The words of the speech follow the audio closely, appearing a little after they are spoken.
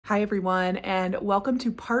Hi everyone, and welcome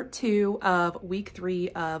to part 2 of week 3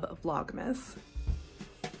 of Vlogmas.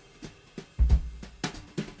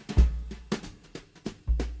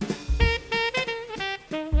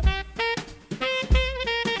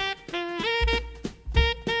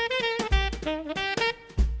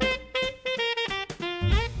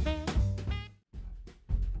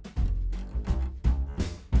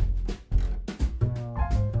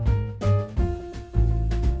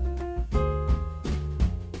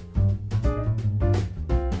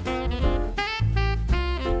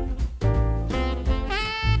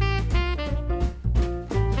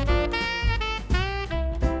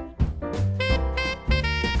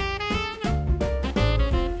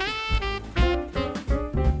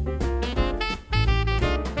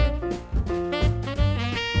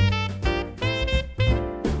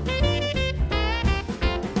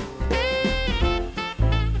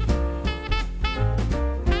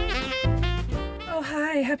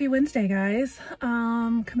 Happy Wednesday, guys.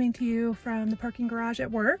 Coming to you from the parking garage at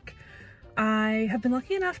work. I have been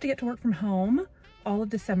lucky enough to get to work from home all of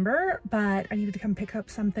December, but I needed to come pick up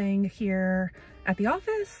something here at the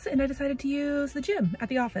office, and I decided to use the gym at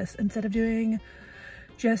the office instead of doing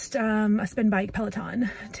just a spin bike Peloton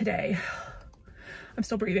today. I'm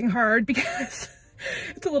still breathing hard because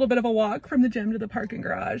it's a little bit of a walk from the gym to the parking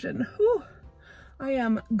garage, and whew, I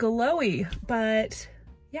am glowy, but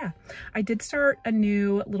yeah, I did start a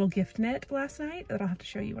new little gift knit last night that I'll have to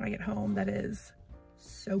show you when I get home. That is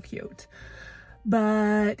so cute.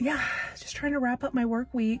 But yeah, just trying to wrap up my work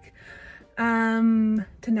week. Tonight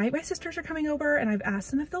my sisters are coming over and I've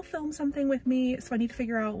asked them if they'll film something with me. So I need to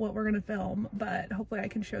figure out what we're gonna film, but hopefully I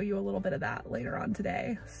can show you a little bit of that later on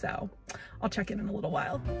today. So I'll check in a little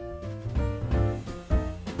while.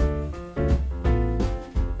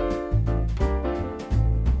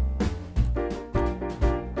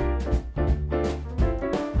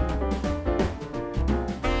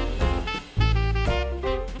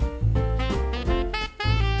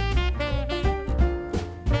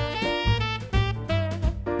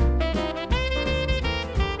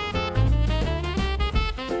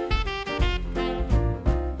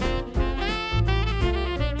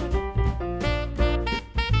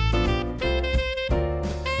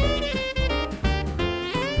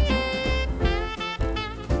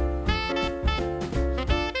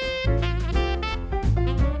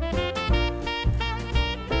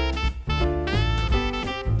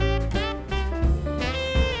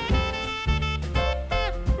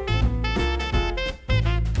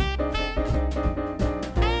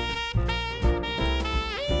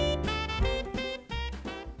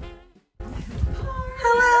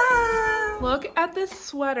 Look at this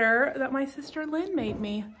sweater that my sister Lynn made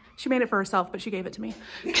me. She made it for herself, but she gave it to me.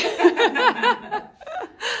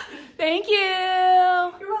 Thank you.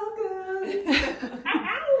 You're welcome.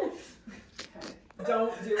 Ow.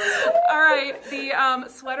 Don't do it. All right, the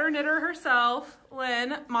sweater knitter herself,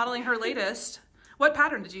 Lynn, modeling her latest. What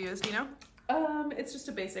pattern did you use? Do you know? It's just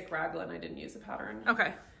a basic raglan. I didn't use a pattern.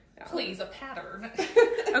 Okay. Please, a pattern.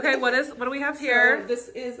 Okay, what do we have here? So this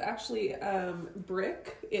is actually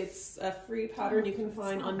brick. It's a free pattern you can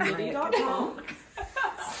find on knitting.com.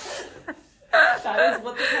 That is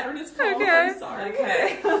what the pattern is called. Okay. I'm sorry.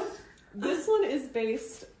 Okay. This one is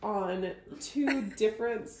based on 2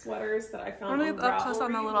 different sweaters that I found on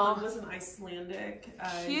Ravelry. One was an Icelandic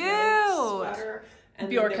sweater. And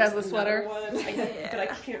Bjork has the sweater. One, but I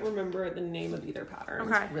can't remember the name of either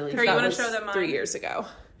pattern. Okay. Really, here, you want to show them mine? 3 years ago.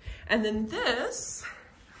 And then this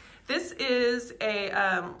is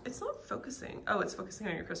a, it's not focusing. Oh, it's focusing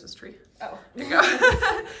on your Christmas tree. Oh. There you go.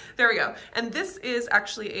 There we go. And this is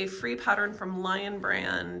actually a free pattern from Lion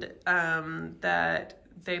Brand that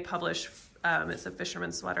they publish. It's a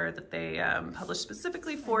fisherman sweater that they publish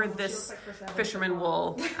specifically for this fisherman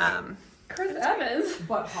wool. Chris Evans.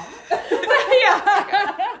 But hot.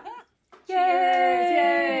 Yeah. Yay!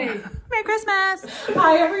 Yay! Merry Christmas!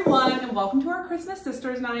 Hi everyone, and welcome to our Christmas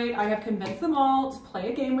Sisters Night. I have convinced them all to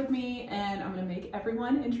play a game with me, and I'm going to make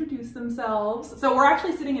everyone introduce themselves. So we're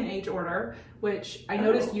actually sitting in age order, which I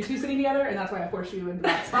noticed you 2 sitting together, and that's why I forced you into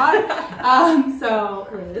that spot. So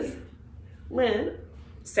Liz, Lynn,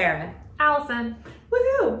 Sarah, Allison.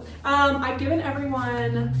 Woohoo! I've given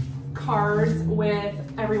everyone cards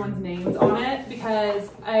with everyone's names on it because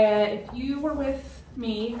if you were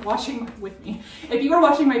watching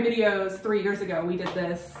my videos 3 years ago, we did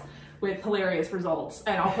this with hilarious results,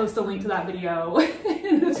 and I'll post a link to that video.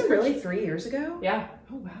 Was it really 3 years ago? Yeah.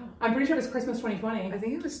 Oh wow. I'm pretty sure it was Christmas 2020. I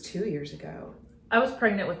think it was 2 years ago. I was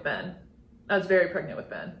pregnant with Ben. I was very pregnant with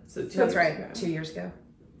Ben. So that's right. 2 years ago.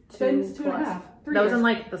 Ben's 2.5. That was in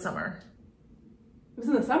like the summer. It was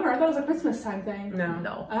in the summer. I thought it was a Christmas time thing.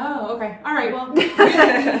 No. Oh, okay. All right. Well,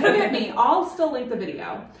 forgive me. I'll still link the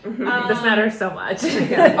video. This matters so much.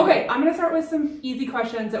 Okay, I'm gonna start with some easy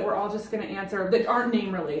questions that we're all just gonna answer that aren't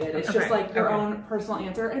name related. It's just like your own personal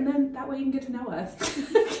answer, and then that way you can get to know us.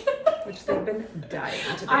 Which they've been dying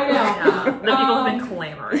to do. I know. Yeah, the people have been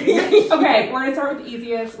clamoring. Okay, we're gonna start with the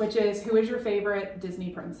easiest, which is who is your favorite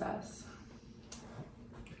Disney princess?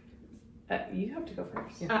 You have to go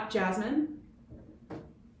first. Jasmine.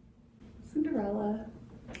 Cinderella.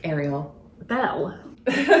 Ariel. Belle.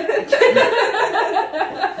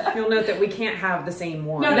 You'll note that we can't have the same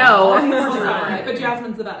one. No. I think we're just not right, but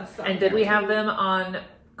Jasmine's the best. So. And did we have them on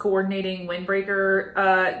coordinating windbreaker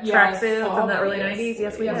tracksuits in the early 90s?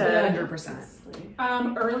 Yes, we did.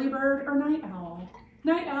 100%. Early bird or night owl?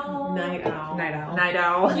 Night owl. Night owl. Night owl. Night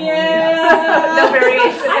owl. Yeah. No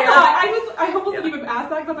variation there. I almost didn't even ask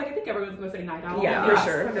that because I was like, I think everyone's going to say night owl. Yeah, for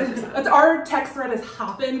sure. That's our text thread is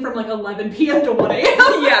hopping from like 11 p.m. to 1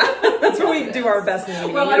 a.m. Yeah, that's when we do our best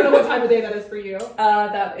meeting. Well, I don't know what time of day that is for you.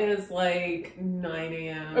 That is like 9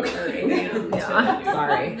 a.m. or 8 a.m. Yeah.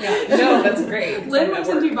 Sorry. Yeah. No, that's great. Lynn lives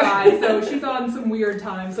in Dubai, so she's on some weird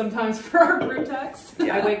time sometimes for our group text.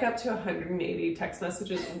 Yeah, I wake up to 180 text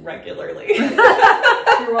messages regularly.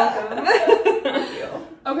 You're welcome. Thank you.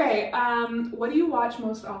 Okay, what do you watch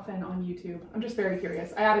most often on YouTube? I'm just very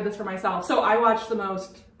curious. I added this for myself. So I watch the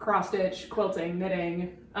most cross-stitch, quilting,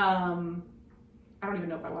 knitting. I don't even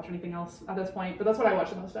know if I watch anything else at this point, but that's what I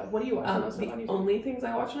watch the most of. What do you watch the most of on YouTube? The only things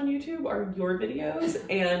I watch on YouTube are your videos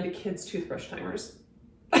and kids' toothbrush timers.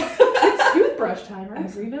 Kids' toothbrush timers?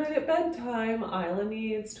 Every night at bedtime, Isla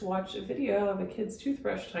needs to watch a video of a kid's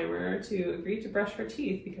toothbrush timer to agree to brush her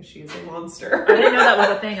teeth because she is a monster. I didn't know that was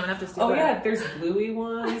a thing. I'm gonna have to see that. Yeah, there's Bluey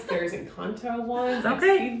ones, there's Encanto ones.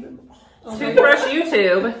 Okay. I've seen them all. Oh Toothbrush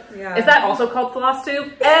YouTube. Yeah. Is that also called floss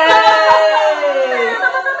tube? Hey!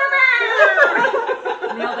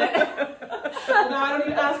 Nailed it. Well, now I don't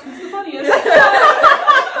need to ask who's the funniest.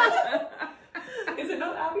 Is it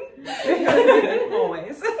not Abby?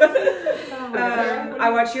 Always. I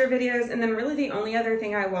watch your videos, and then really the only other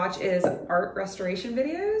thing I watch is art restoration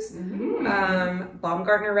videos.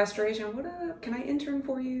 Baumgartner restoration. What up? Can I intern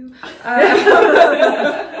for you?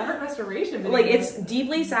 Art restoration videos. Like, it's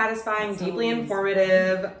deeply satisfying, deeply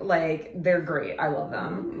informative. Like, they're great. I love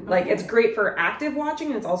them. Like, it's great for active watching,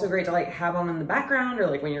 and it's also great to like have on in the background or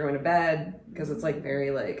like when you're going to bed, because it's like very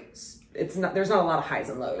like there's not a lot of highs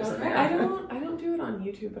and lows in there. I don't do it on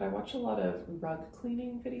YouTube, but I watch a lot of rug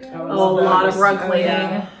cleaning videos. A lot of rug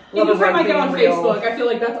cleaning. Anytime I get on Facebook, I feel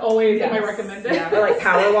like that's always in my recommended. Yeah, or like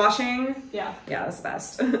power washing. Yeah. Yeah, that's the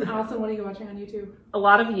best. Allison, what are you watching on YouTube? A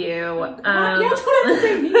lot of you. Yeah, don't have to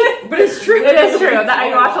say me. But it's true. It is true.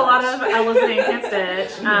 I watch a lot of Elizabeth and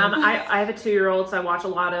Stitch. I have a 2-year-old, so I watch a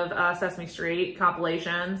lot of Sesame Street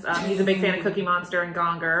compilations. He's a big fan of Cookie Monster and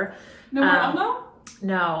Gonger. No more Elmo?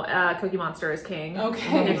 No, Cookie Monster is king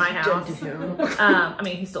Okay. in my house. I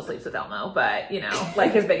mean, he still sleeps with Elmo, but, you know,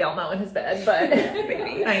 like his big Elmo in his bed, but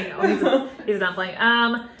baby, I know, he's a dumpling.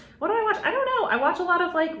 What do I watch? I don't know. I watch a lot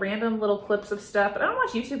of like random little clips of stuff, but I don't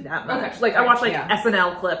watch YouTube that much. Okay. Like I watch like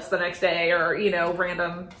SNL clips the next day or, you know,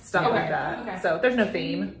 random stuff like that. Okay. So there's no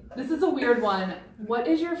theme. This is a weird one. What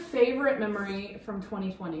is your favorite memory from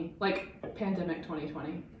 2020? Like pandemic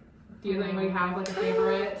 2020? Do you anybody have like a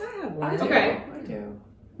favorite? I have one. Okay. I do.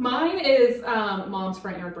 Mine is Mom's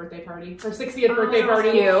front yard birthday party. Her 60th birthday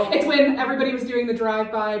party. Cute. It's when everybody was doing the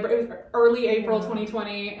drive-by. It was early April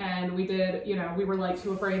 2020, and we did, you know, we were like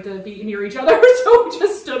too afraid to be near each other, so we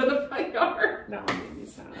just stood in the front yard. That one made me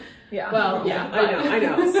sad. Yeah. Well, Yeah, I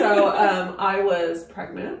know. So I was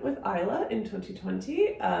pregnant with Isla in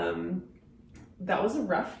 2020. That was a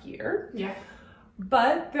rough year. Yeah.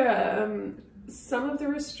 But some of the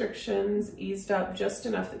restrictions eased up just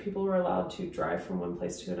enough that people were allowed to drive from one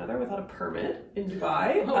place to another without a permit in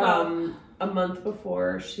Dubai. Oh, wow. A month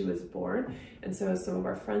before she was born. And so some of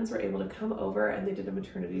our friends were able to come over and they did a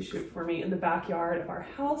maternity shoot for me in the backyard of our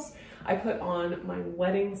house. I put on my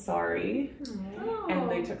wedding sari and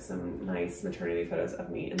they took some nice maternity photos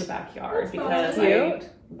of me in the backyard because I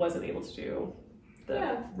wasn't able to do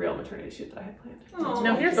the real maternity shoot that I had planned.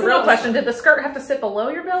 Now here's the real question. Did the skirt have to sit below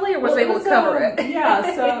your belly or was it able to cover it?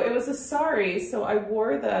 Yeah, so it was a sari. So I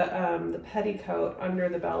wore the petticoat under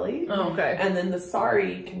the belly. Oh, okay. And then the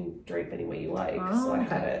sari you can drape any way you like. Oh, so I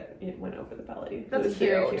okay. had it went over the belly. That's it was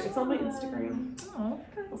very cute. cute. It's on my Instagram. Oh,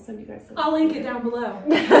 okay. I'll send you guys some. I'll link it down below.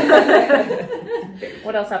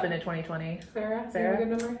 What else happened in 2020? Sarah? Sarah?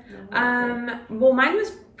 Good memory? Well, mine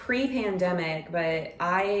was pre-pandemic, but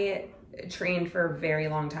I trained for a very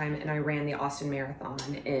long time, and I ran the Austin Marathon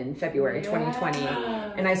in February 2020.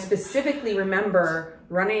 And I specifically remember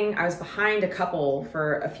running, I was behind a couple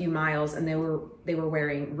for a few miles, and they were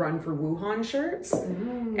wearing Run for Wuhan shirts.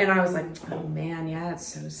 And I was like, oh man, yeah, it's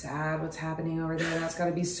so sad what's happening over there. That's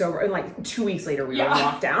gotta be so, and like 2 weeks later we were in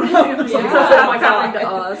lockdown. Oh my God. To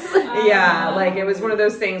us. Yeah, like it was one of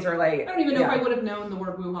those things where like, I don't even know if I would have known the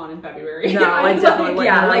word Wuhan in February. No, I definitely wouldn't.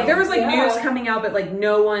 Yeah, like there was like news coming out, but like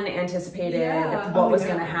no one anticipated what was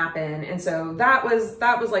going to happen. And so that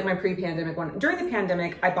was like my pre-pandemic one. During the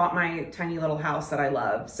pandemic, I bought my tiny little house that I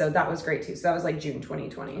love. So that was great too. So that was like June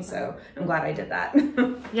 2020. So I'm glad I did that.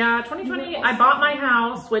 Yeah, 2020, I bought my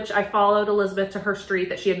house, which I followed Elizabeth to her street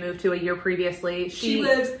that she had moved to a year previously. She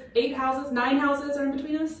lives 9 houses are in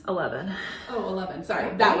between us? 11. Oh, 11.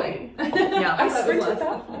 Sorry, that way. Yeah. I sprinted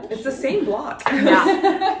that. It's the same block.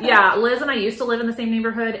 Yeah, Liz and I used to live in the same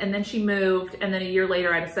neighborhood, and then she moved, and then a year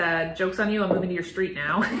later I said, joke's on you, I'm moving to your street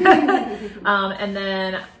now. And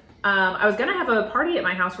then I was gonna have a party at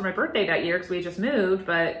my house for my birthday that year because we had just moved,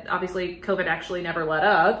 but obviously COVID actually never let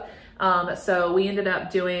up. So we ended up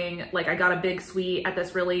doing, like, I got a big suite at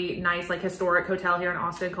this really nice, like, historic hotel here in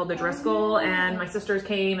Austin called the Driscoll, and my sisters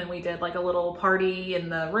came and we did like a little party in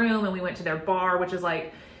the room, and we went to their bar, which is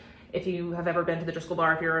like, if you have ever been to the Driscoll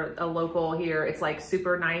bar, if you're a local here, it's like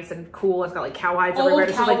super nice and cool. It's got like cowhides everywhere.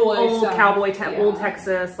 It's just like old cowboy, old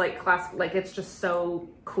Texas, like class, like it's just so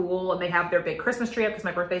cool. And they have their big Christmas tree up because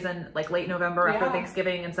my birthday's in like late November after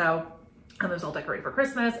Thanksgiving. And so it was all decorated for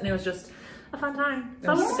Christmas, and it was just a fun time.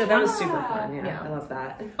 That was super fun. Yeah, I love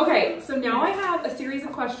that. Okay, so now I have a series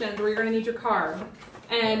of questions where you're going to need your card.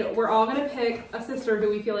 And we're all going to pick a sister who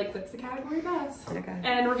we feel like fits the category best. Okay.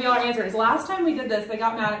 And reveal our answers. Last time we did this, they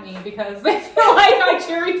got mad at me because they feel like I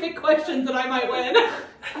cherry pick questions that I might win.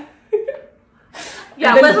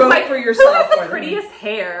 Yeah, Liz was like, for yourself. Who has the prettiest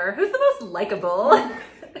hair? Who's the most likable?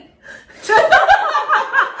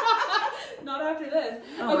 Not after this.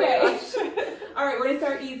 Oh okay. All right, we're going to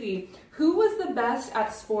start easy. Who was the best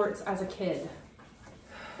at sports as a kid?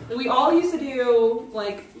 We all used to do,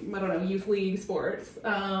 like, I don't know, youth league sports.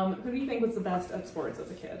 Who do you think was the best at sports as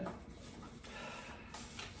a kid?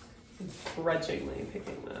 I'm grudgingly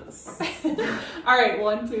picking this. All right,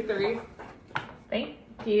 1, 2, 3. Thank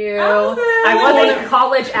you. Allison! I was a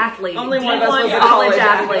college athlete. Only one of us was a college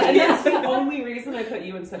athlete. And that's the only reason I put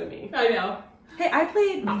you instead of me. I know. Hey, I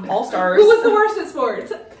played All-Stars. Who was the worst at sports?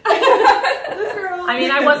 This girl. I mean,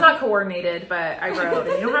 I was not coordinated, but I rowed.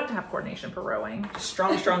 And you don't have to have coordination for rowing.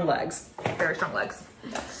 Strong legs. Very strong legs.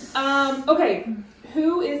 Okay.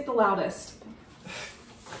 Who is the loudest?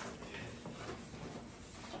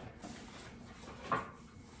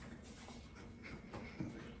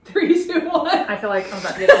 Three, two, one. I feel like I'm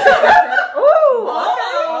about to get disrespected. Ooh!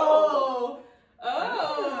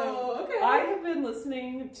 Oh, okay. I have been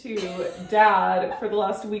listening to Dad for the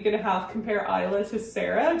last week and a half compare Isla to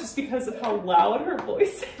Sarah just because of how loud her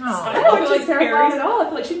voice is. I don't feel like Sarah's loud at all. I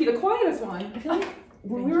feel like she'd be the quietest one. I feel like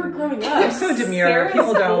when we were growing up, so demure. Sarah's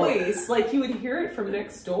People don't. voice, like you would hear it from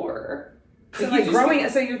next door. So like growing,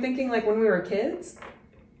 so you're thinking like when we were kids?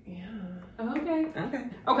 Yeah. Okay. Okay.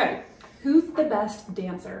 Okay. Who's the best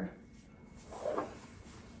dancer?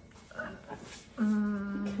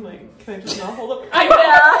 Can I just not hold up? I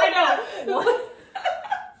know.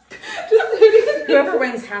 Whoever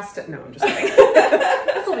wins has to. No, I'm just kidding.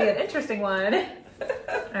 This will be an interesting one.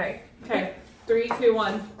 All right. Okay. 3, 2,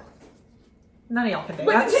 1. None of y'all can dance.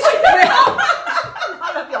 None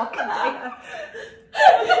of y'all can dance.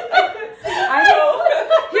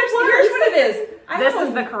 Here's what it is. This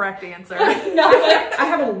is the correct answer. No, I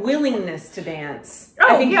have a willingness to dance.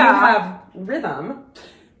 Oh, I think yeah. you have rhythm.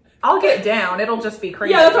 I'll get down. It'll just be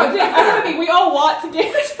crazy. Yeah, that's what I'm saying. I think we all want to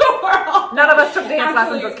dance. None of us took dance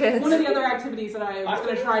lessons as kids. One of the other activities that I was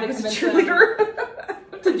going to try to convince them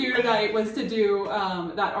to do tonight was to do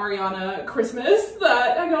that Ariana Christmas.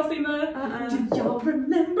 That have y'all seen the? Do y'all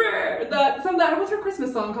remember that? What's her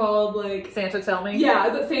Christmas song called? Like Santa Tell Me. Yeah,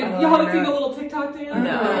 is that Santa? Y'all haven't seen the little TikTok dance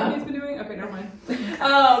that he's been doing? Okay, never mind.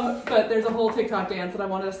 But there's a whole TikTok dance that I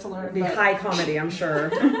wanted us to learn. The high comedy, I'm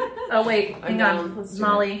sure. Oh wait, hang on,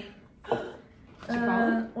 Molly.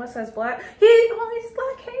 What says black? He's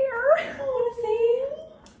black hair.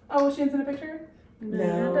 Oh, Shane's in a picture?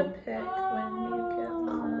 No. To pick when you get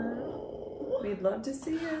one. We'd love to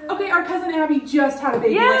see it. Okay, our cousin Abby just had a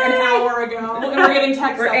baby like an hour ago, and we're getting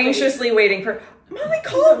text. We're anxiously waiting for. Molly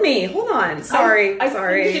called me. Hold on. Sorry.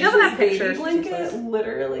 Sorry. She doesn't have pictures. Blanket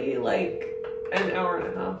literally like an hour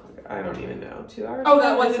and a half. I don't even know. 2 hours. Oh,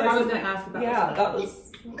 that was. I was gonna ask about. Yeah, that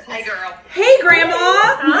was. Hi, girl. Hey, Grandma.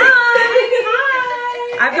 Hi.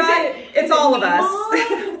 I've got. It's all of us.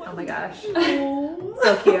 Oh my my gosh.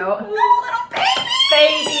 So cute. Little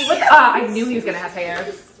baby. Look, I knew he was gonna have hair.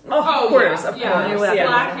 Of course.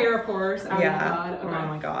 Black hair, of course. Oh, yeah. God. Okay. Oh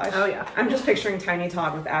my gosh. Oh yeah. I'm just picturing Tiny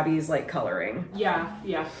Todd with Abby's like coloring. Yeah.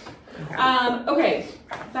 Okay. Okay.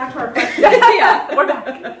 Back to our question. Yeah, we're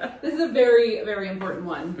back. This is a very, very important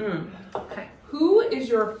one. Okay. Who is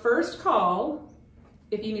your first call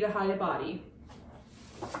if you need to hide a body?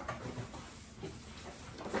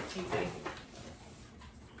 Easy.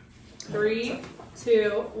 3, 2,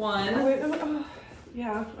 1. Oh, wait, no,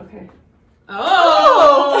 yeah, okay.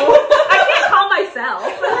 Oh! I can't call myself.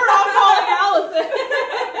 We're all calling Allison.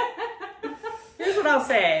 Here's what I'll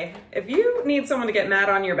say. If you need someone to get mad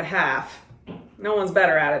on your behalf, no one's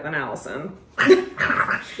better at it than Allison.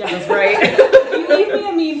 That's right. If you leave me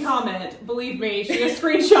a mean comment, believe me, she is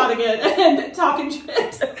screenshotting it and talking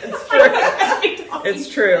shit. It's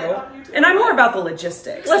true. And I'm more about the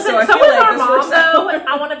logistics. Listen, so I is feel like our this mom, works though. out.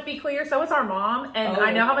 I want to be clear. So is our mom. And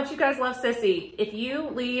I know how much you guys love Sissy. If you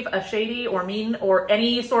leave a shady or mean or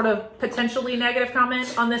any sort of potentially negative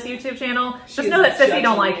comment on this YouTube channel, just know that Sissy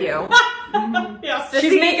don't like you. Yeah. Sissy,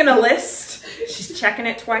 She's making a list. She's checking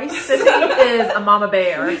it twice. Sissy is a mama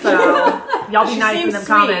bear. So y'all be nice in them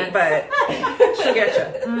comments. But she'll get you.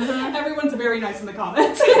 Mm-hmm. Everyone's very nice in the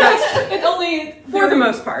comments. It's only For the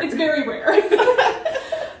most part. It's very rare.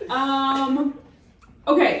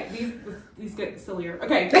 Okay, these get sillier.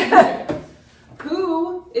 Okay.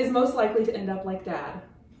 Who is most likely to end up like dad?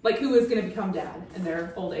 Like, who is going to become dad in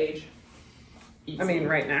their old age? Easy. I mean,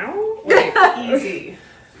 right now? Easy.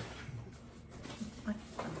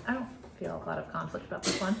 I don't feel a lot of conflict about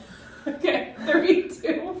this one. Okay, 3,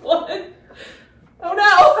 2, 1. Oh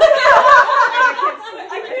no!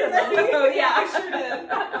 I can't see. Oh, yeah. I sure did.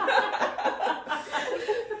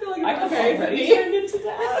 I feel like I'm okay, already turned into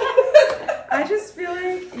dad. I just feel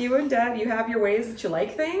like you and Dad, you have your ways that you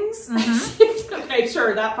like things. Okay,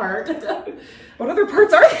 sure, that part. What other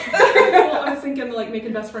parts are there? Well, I was thinking like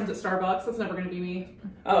making best friends at Starbucks. That's never going to be me.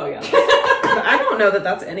 Oh, yeah. But I don't know that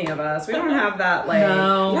that's any of us. We don't have that, like,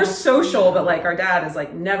 No. we're social, but like our dad has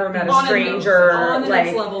like never met a On stranger. on the like,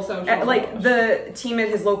 next level social. like the team at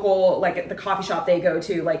his local, like at the coffee shop they go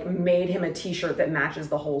to, like made him a t-shirt that matches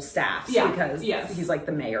the whole staff. Yeah. Because he's like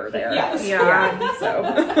the mayor there. Yes. Yeah.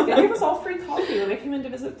 So, They gave us all free coffee when I came in to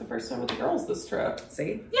visit the first time with the girls this trip.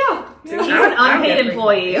 see? Yeah. See? He's an unpaid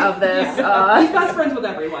employee of this. He's best friends with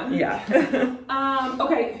everyone. Yeah.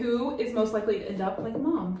 Okay, who is most likely to end up like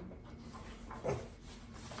mom?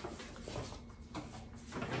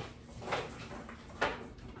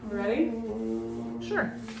 Ready?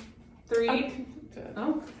 Sure. 3.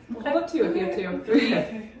 Oh, we'll hold up 2 if you have 2.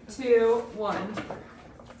 3, 2, 1.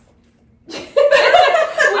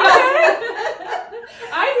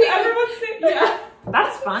 I think everyone's saying, yeah.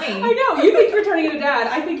 That's funny. I know. You think you're turning into dad.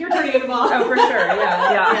 I think you're turning into mom. Oh, for sure. Yeah.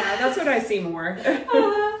 Yeah. Yeah. That's what I see more.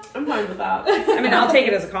 I'm fine with that. I mean, I'll take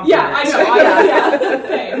it as a compliment. Yeah, I know.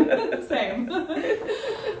 Yeah. Same.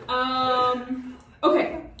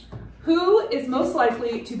 Okay. Who is most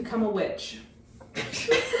likely to become a witch?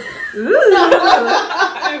 Ooh.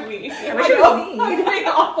 I mean, I know. I'm getting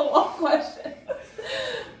awful off question.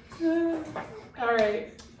 All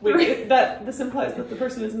right. wait, this implies that the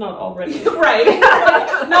person is not already. Right.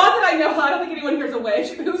 Not that I know. I don't think anyone here's a witch.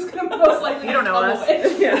 Who's going to most likely You don't know become us. a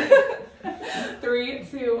witch? Yeah. 3,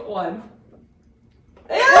 2, 1.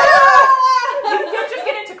 You can't just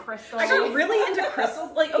get into crystals. I got really into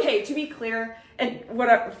crystals. Like, okay, to be clear, and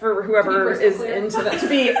for whoever is into that, to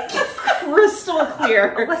be crystal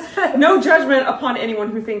clear, no judgment upon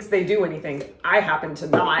anyone who thinks they do anything. I happen to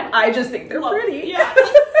not. I just think they're pretty. Yeah.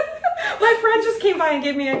 My friend just came by and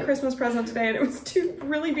gave me a Christmas present today, and it was 2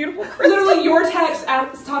 really beautiful crystals. Literally, your text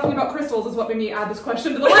talking about crystals is what made me add this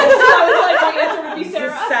question to the list. I was like, my answer would be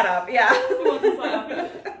Sarah. It's a setup, yeah. It was a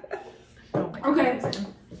setup. Oh my God. Okay.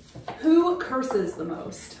 Who curses the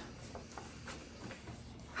most?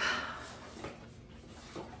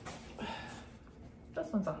 This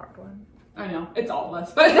one's a hard one. I know, it's all of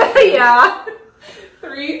us. But Yeah.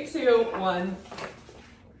 3, 2, 1.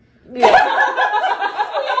 Yeah. We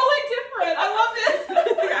all look different. I love this.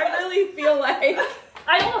 I really feel like,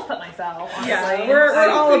 I almost put myself, honestly. yeah, we're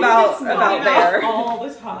all about there. all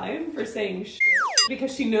the time for saying shit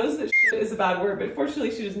because she knows that shit is a bad word, but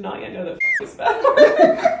fortunately she does not yet know that fuck is a bad word.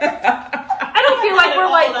 I don't feel like we're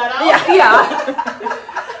like, yeah.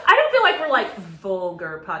 I don't feel like we're like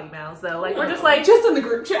vulgar potty mouths though. Like we're just like, Just in the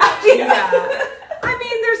group chat. Yeah. I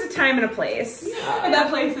mean, there's a time and a place. And that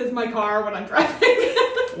place is my car when I'm driving.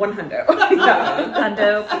 100. Yeah.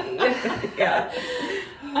 hundo. Yeah.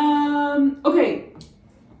 Okay.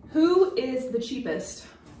 Who is the cheapest?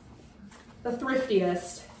 The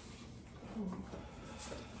thriftiest?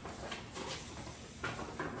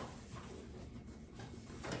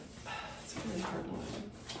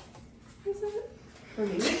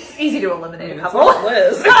 for me. It's easy to eliminate a It's couple. not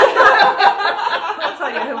Liz. I'll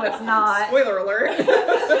tell you who it's not. Spoiler alert.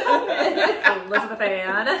 Elizabeth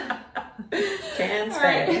Ann. Can't All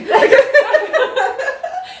stand. right.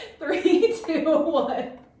 3, 2,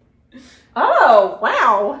 1. Oh,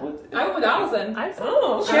 wow. I went with Allison.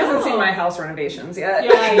 Oh, She hasn't seen my house renovations yet.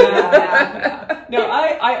 Yeah. No,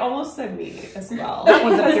 I almost said me as well. That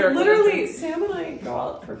one's a Because pure literally, Sam and I go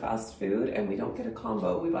out for fast food and we don't get a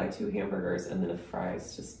combo. We buy 2 hamburgers and then a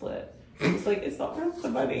fries to split. It's like, it's not worth the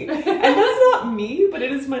money. And that's not me, but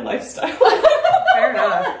it is my lifestyle. Fair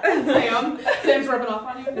enough. Sam's rubbing off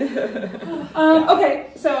on you.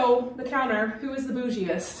 Okay, so the counter. Who is the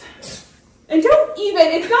bougiest? And don't even.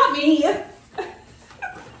 It's not me.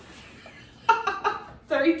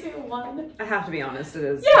 3, 2, 1. I have to be honest, it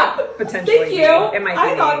is. Yeah. Potentially. Thank you. me. It might be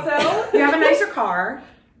I me. thought so. You have a nicer car.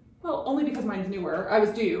 Well, only because mine's newer. I was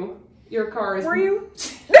due. Your car is. Were you?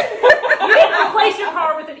 You didn't replace your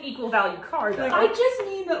car with an equal value car, though. I just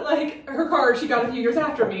mean that, like, her car, she got a few years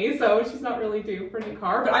after me, so she's not really due for a new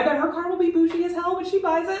car. But I bet her car will be bougie as hell when she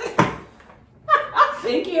buys it.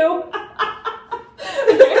 Thank you.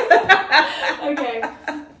 Okay.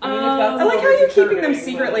 I like how you're keeping them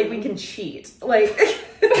secret, like we can cheat. Like,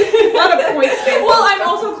 a lot of points. Well, I'm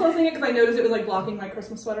also closing it because I noticed it was like blocking my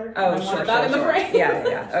Christmas sweater. Oh, and I sure, wanted that in the frame.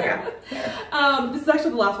 Yeah. Okay. This is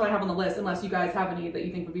actually the last one I have on the list, unless you guys have any that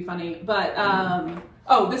you think would be funny. But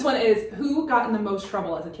oh, this one is who got in the most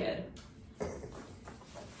trouble as a kid.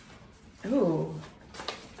 Ooh.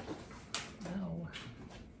 No.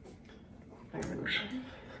 I don't know.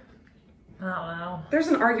 I don't know. There's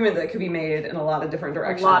an argument that could be made in a lot of different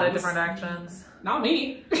directions. A lot of different actions. Not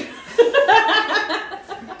me.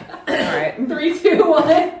 All right. 3, 2,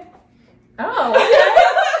 1. Oh,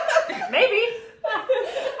 okay. Maybe. I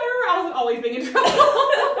remember Allison always being in trouble.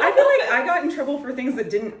 I feel like I got in trouble for things that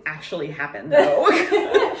didn't actually happen, though.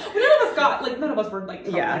 None of us were like,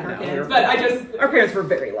 Yeah, like our no, we kids, were but fine. Our parents were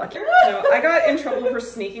very lucky. No, I got in trouble for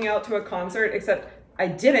sneaking out to a concert, except I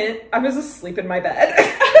didn't. I was asleep in my bed.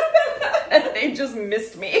 And they just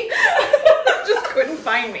missed me. Just couldn't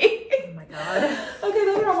find me. Oh my god. Okay,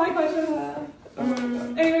 those are all my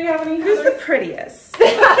questions. Anybody have any? Who's the prettiest?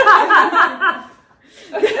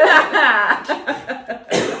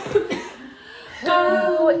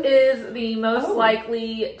 Who is the most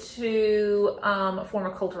likely to form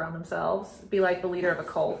a cult around themselves? Be like the leader of a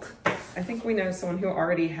cult? I think we know someone who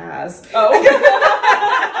already has.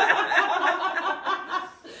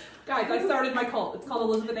 Guys, I started my cult. It's called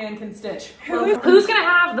Elizabeth Ann Can Stitch. Who's gonna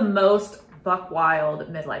have the most buck wild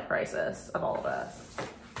midlife crisis of all of us?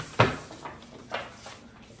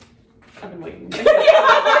 I've been waiting.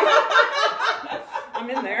 I'm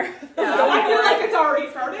in there. I feel like it's already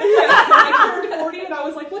started. I turned 40 and I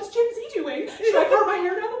was like, what's Gen Z doing? Should I part my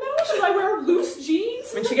hair down the middle? Should I wear loose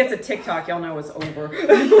jeans? When she gets a TikTok, y'all know it's over.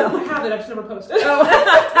 I have it, I've just never posted.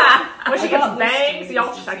 When she gets bangs,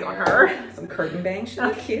 y'all should check it on her. Some curtain bangs. She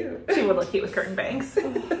look cute. She would look cute with curtain bangs.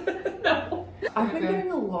 No. I've been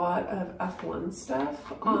getting a lot of F1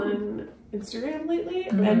 stuff on Instagram lately,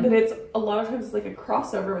 and but it's a lot of times like a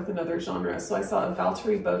crossover with another genre. So I saw a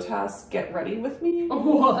Valtteri Bottas Get Ready With Me.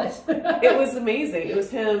 What? It was amazing. It was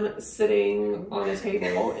him sitting on a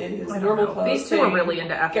table in his normal clothes. These two are really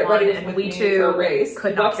into F1, Get ready and with we me two for a race.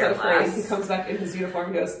 could He not walks care out of frame, less. He comes back in his uniform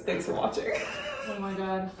and goes, "Thanks for watching." Oh my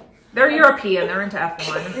god. They're European. They're into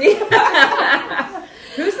F1.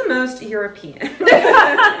 Who's the most European? Well,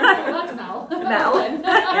 that's Mel. Mel.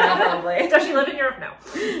 Yeah, probably. Does she live in Europe? No.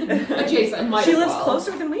 Adjacent. She lives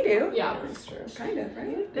closer than we do. Yeah. That's true. Kind of,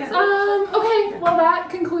 right? Yeah. Okay, well that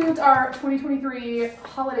concludes our 2023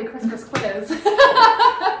 holiday Christmas quiz.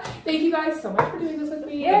 Thank you guys so much for doing this with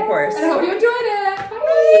me. Of course. And I hope you enjoyed it.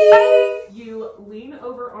 Bye. You lean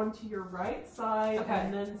over onto your right side Okay.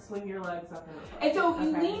 and then swing your legs up and over. And so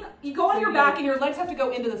you Okay. you go on So your you- back and your legs have to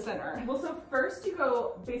go into the center. Well, so first you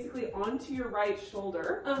go basically onto your right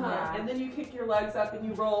shoulder, Uh-huh. and then you kick your legs up and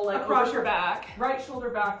you roll like Across over- your back. right shoulder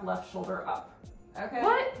back, left shoulder up. Okay.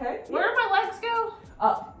 What? Okay. Where do my legs go?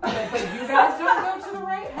 Up. Okay, but you guys don't go to the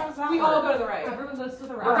right. How's that We work? all go to the right. Everyone goes to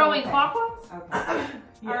the right. We're going Okay. clockwise? Okay.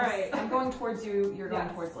 All right. I'm going towards you. You're going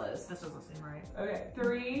Yes. towards Liz. This doesn't seem right. Okay.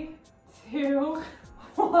 3, 2,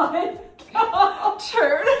 1. Go.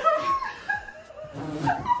 Turn.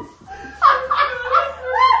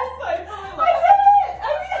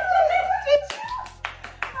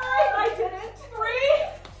 I did it. 3.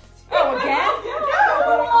 Oh, again?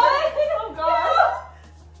 Oh god.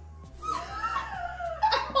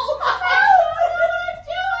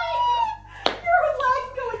 Your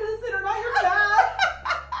legs go into the center, not your back.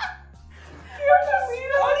 You're just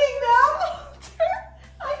floating now.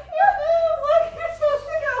 I can't move. Look, you're so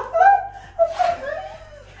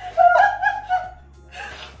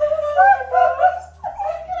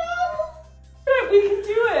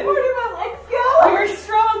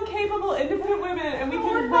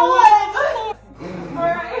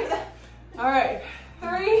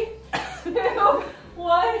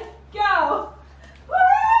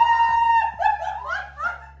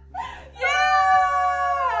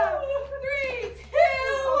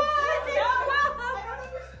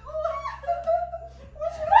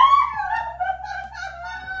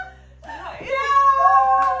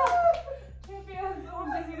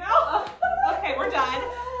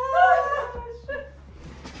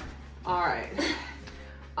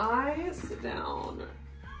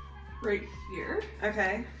here.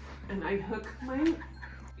 Okay. And I hook my feet.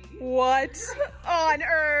 What on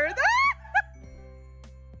earth?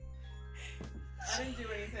 I didn't do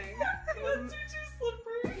anything. It wasn't too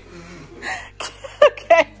slippery.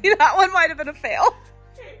 Okay, that one might have been a fail.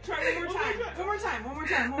 Okay, Try one more time. One more time. One more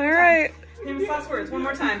time. All right. Famous last words. One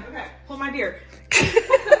more time. Okay. Hold my beer.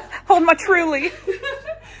 Hold my truly.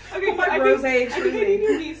 Okay, my I rosé think I truly. need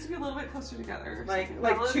your knees to be a little bit closer together. Like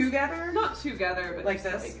balance. together? Not together, but Like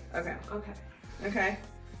just this? like, Okay. okay. Okay.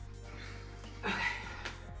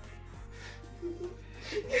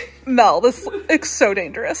 Mel, this is so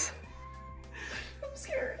dangerous. I'm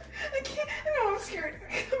scared. I can't. No, I'm scared.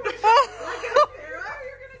 You're gonna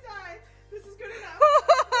die. This is good enough.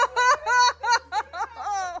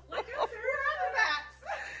 Like a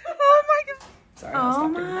Oh my god. Sorry. Oh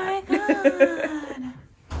my god.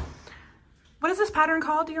 What is this pattern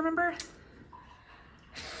called? Do you remember?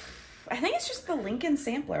 I think it's just the Lincoln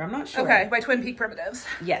sampler. I'm not sure. Okay, by Twin Peak Primitives.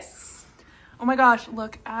 Yes. Oh my gosh,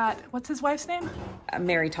 look at, what's his wife's name?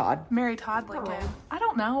 Mary Todd. Mary Todd Lincoln. I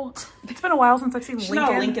don't know. It's been a while since I've seen She's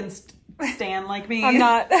Lincoln. not a Lincoln stan like me. I'm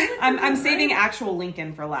not. I'm saving actual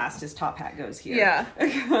Lincoln for last. His top hat goes here. Yeah.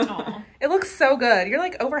 It looks so good. You're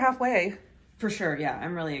like over halfway. For sure. Yeah.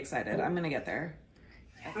 I'm really excited. I'm gonna get there.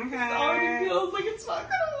 Okay. It already feels like it's not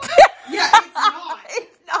gonna work. Yeah, it's not.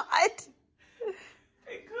 It's not.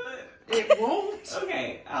 It could. It won't.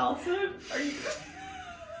 Okay, Allison, are you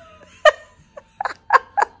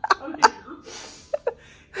okay,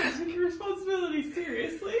 take your responsibility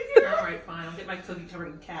seriously. Alright, fine. I'll get my cookie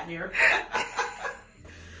covered in cat hair.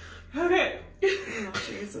 Okay. Oh,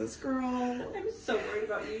 Jesus, girl. I'm so worried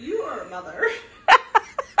about you. You are a mother.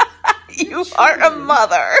 You are a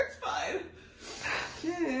mother. It's fine.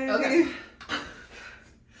 Okay.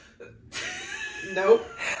 Nope.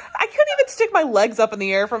 I couldn't even stick my legs up in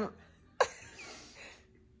the air from...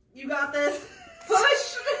 You got this.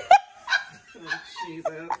 Push. Oh,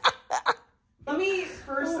 Jesus. Let me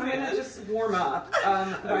first. I'm gonna just warm up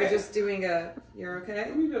by just doing a. You're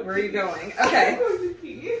okay? Where are you going? Okay.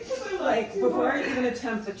 Like before I even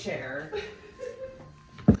attempt a chair.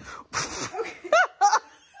 Okay.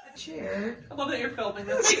 A chair. I love that you're filming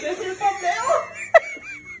this. This is your thumbnail.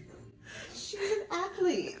 She's an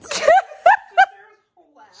athlete.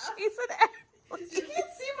 She's an athlete. You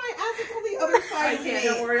can't see my ass. It's on the other side. I can't.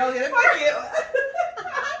 Don't worry. I'll get it for you.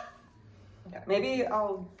 Yeah, maybe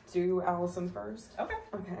I'll do Allison first. Okay.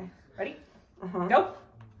 Okay. Ready? Uh-huh. Go.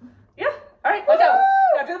 Yeah. All right. Let's go.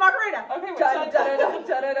 Now do the Macarena. Okay.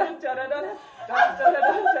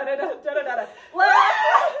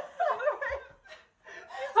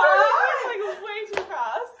 Like way too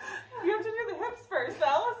fast. You have to do the hips first,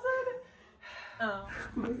 Allison. Oh.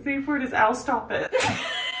 The safe word is Al. Stop it.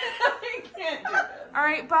 I can't do this. All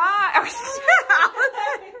right, bye.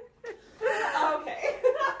 Okay.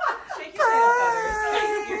 Shake your tail feathers.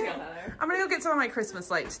 Shake your tail feather. I'm gonna go get some of my Christmas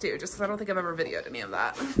lights too, just because I don't think I've ever videoed any of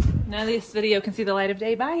that. None of this video can see the light of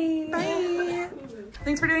day. Bye. Bye.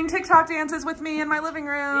 Thanks for doing TikTok dances with me in my living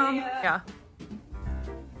room. Yeah.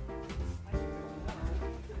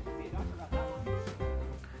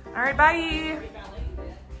 All right, bye.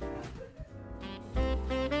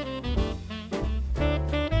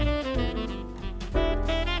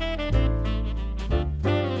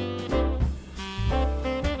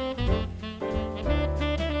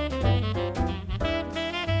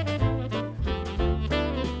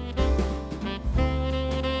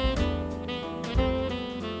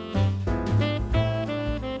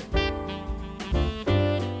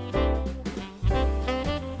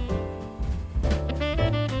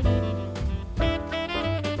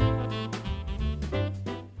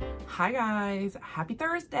 Hi guys, happy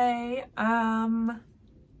Thursday. I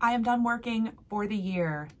am done working for the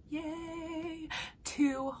year. Yay!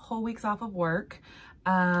 2 whole weeks off of work.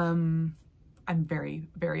 I'm very,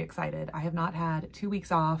 very excited. I have not had 2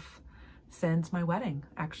 weeks off since my wedding,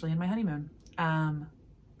 actually, and my honeymoon.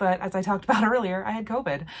 But as I talked about earlier, I had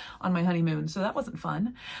COVID on my honeymoon, so that wasn't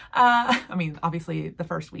fun. I mean, obviously the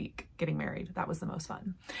first week getting married, that was the most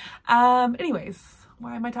fun. Anyways,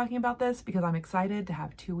 why am I talking about this? Because I'm excited to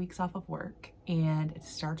have 2 weeks off of work, and it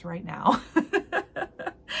starts right now.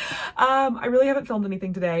 I really haven't filmed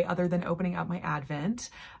anything today other than opening up my Advent.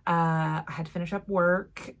 I had to finish up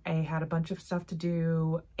work. I had a bunch of stuff to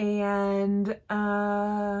do, and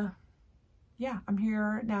yeah, I'm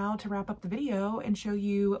here now to wrap up the video and show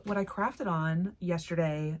you what I crafted on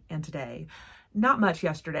yesterday and today. Not much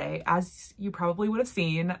yesterday, as you probably would have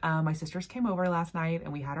seen. My sisters came over last night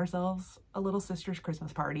and we had ourselves a little sister's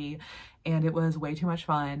Christmas party, and it was way too much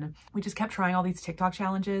fun. We just kept trying all these TikTok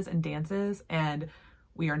challenges and dances, and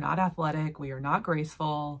we are not athletic, we are not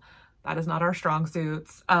graceful, but we That is not our strong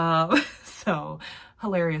suits. So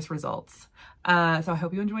hilarious results. So I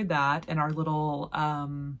hope you enjoyed that and our little,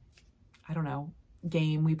 I don't know,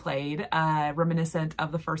 game we played, reminiscent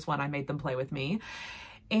of the first one I made them play with me.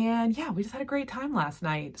 And yeah, we just had a great time last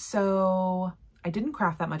night. So I didn't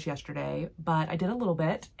craft that much yesterday, but I did a little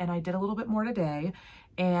bit, and I did a little bit more today,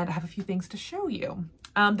 and I have a few things to show you.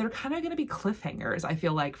 They're kind of going to be cliffhangers, I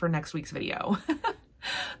feel like, for next week's video.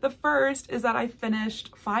 The first is that I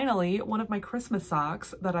finished, finally, one of my Christmas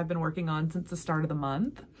socks that I've been working on since the start of the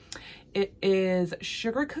month. It is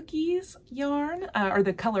Sugar Cookies yarn, or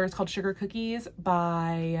the color is called Sugar Cookies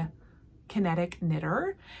by Kinetic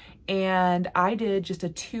Knitter. And I did just a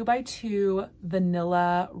 2x2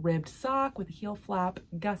 vanilla ribbed sock with a heel flap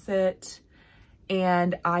gusset.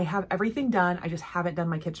 And I have everything done. I just haven't done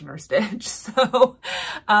my Kitchener stitch. So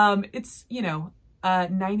it's, you know,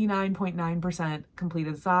 99.9%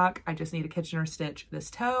 completed sock. I just need a Kitchener stitch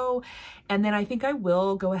this toe. And then I think I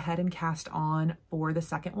will go ahead and cast on for the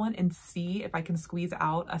second one and see if I can squeeze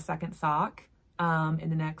out a second sock in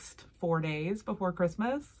the next 4 days before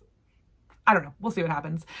Christmas. I don't know. We'll see what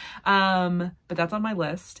happens. But that's on my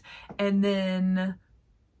list. And then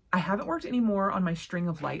I haven't worked any more on my String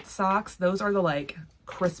of Light socks. Those are the like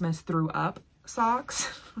Christmas through up socks.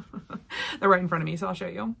 They're right in front of me, so I'll show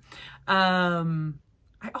you.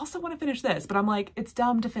 I also want to finish this, but I'm like, it's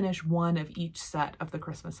dumb to finish one of each set of the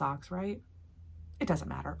Christmas socks, right? It doesn't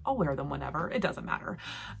matter. I'll wear them whenever. It doesn't matter.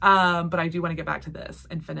 But I do want to get back to this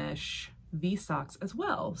and finish these socks as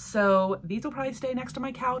well. So these will probably stay next to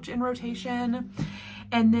my couch in rotation.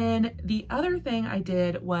 And then the other thing I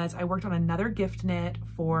did was I worked on another gift knit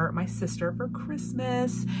for my sister for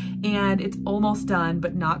Christmas, and it's almost done,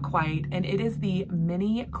 but not quite. And it is the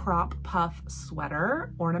mini crop puff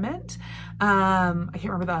sweater ornament. I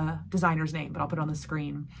can't remember the designer's name, but I'll put it on the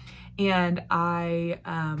screen. And I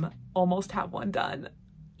almost have one done.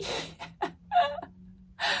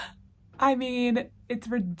 I mean, it's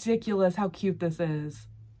ridiculous how cute this is.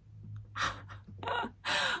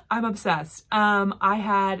 I'm obsessed. I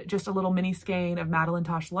had just a little mini skein of Madeline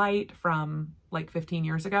Tosh Light from like 15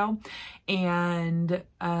 years ago. And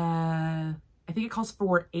I think it calls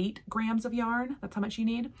for 8 grams of yarn. That's how much you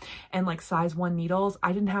need. And like size 1 needles.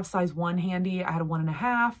 I didn't have size 1 handy. I had a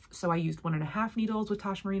 1.5. So I used 1.5 needles with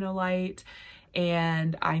Tosh Merino Light.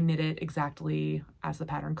 And I knit it exactly as the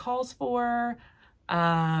pattern calls for.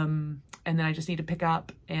 And then I just need to pick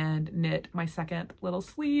up and knit my second little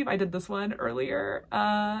sleeve. I did this one earlier.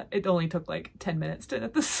 It only took like 10 minutes to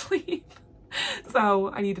knit the sleeve.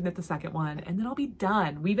 So I need to knit the second one and then I'll be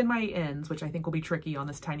done. Weave in my ends, which I think will be tricky on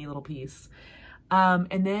this tiny little piece.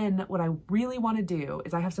 And then what I really want to do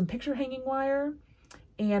is I have some picture hanging wire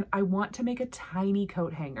and I want to make a tiny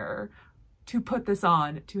coat hanger to put this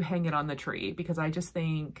on to hang it on the tree because I just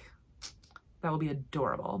think that will be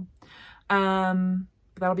adorable.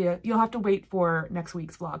 That'll be you'll have to wait for next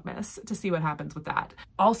week's Vlogmas to see what happens with that.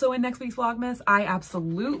 Also in next week's Vlogmas, I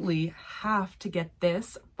absolutely have to get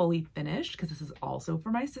this fully finished because this is also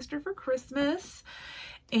for my sister for Christmas.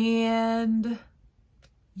 And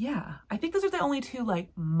yeah, I think those are the only 2 like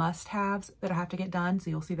must-haves that I have to get done.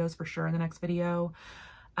 So you'll see those for sure in the next video.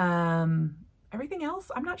 Everything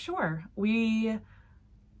else, I'm not sure. We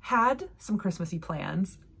had some Christmassy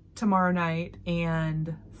plans tomorrow night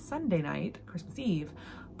and Sunday night, Christmas Eve.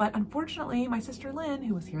 But unfortunately, my sister Lynn,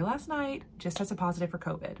 who was here last night, just tested positive for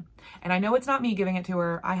COVID. And I know it's not me giving it to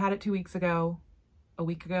her. I had it 2 weeks ago, a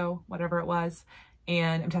week ago, whatever it was.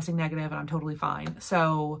 And I'm testing negative and I'm totally fine.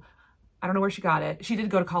 So I don't know where she got it. She did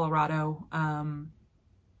go to Colorado.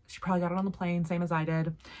 She probably got it on the plane, same as I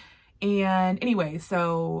did. And anyway,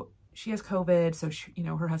 so she has COVID. So she, you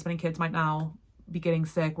know, her husband and kids might now be getting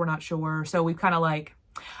sick. We're not sure. So we've kind of like,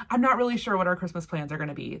 I'm not really sure what our Christmas plans are going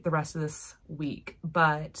to be the rest of this week,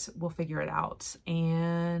 but we'll figure it out.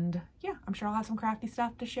 And yeah, I'm sure I'll have some crafty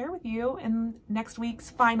stuff to share with you in next week's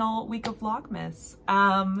final week of Vlogmas.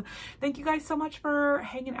 Thank you guys so much for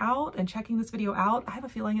hanging out and checking this video out. I have a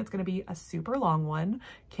feeling it's going to be a super long one.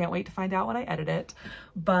 Can't wait to find out when I edit it.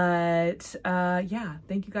 But yeah,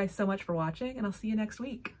 thank you guys so much for watching and I'll see you next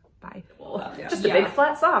week. Bye. Just a big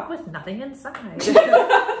flat sock with nothing inside.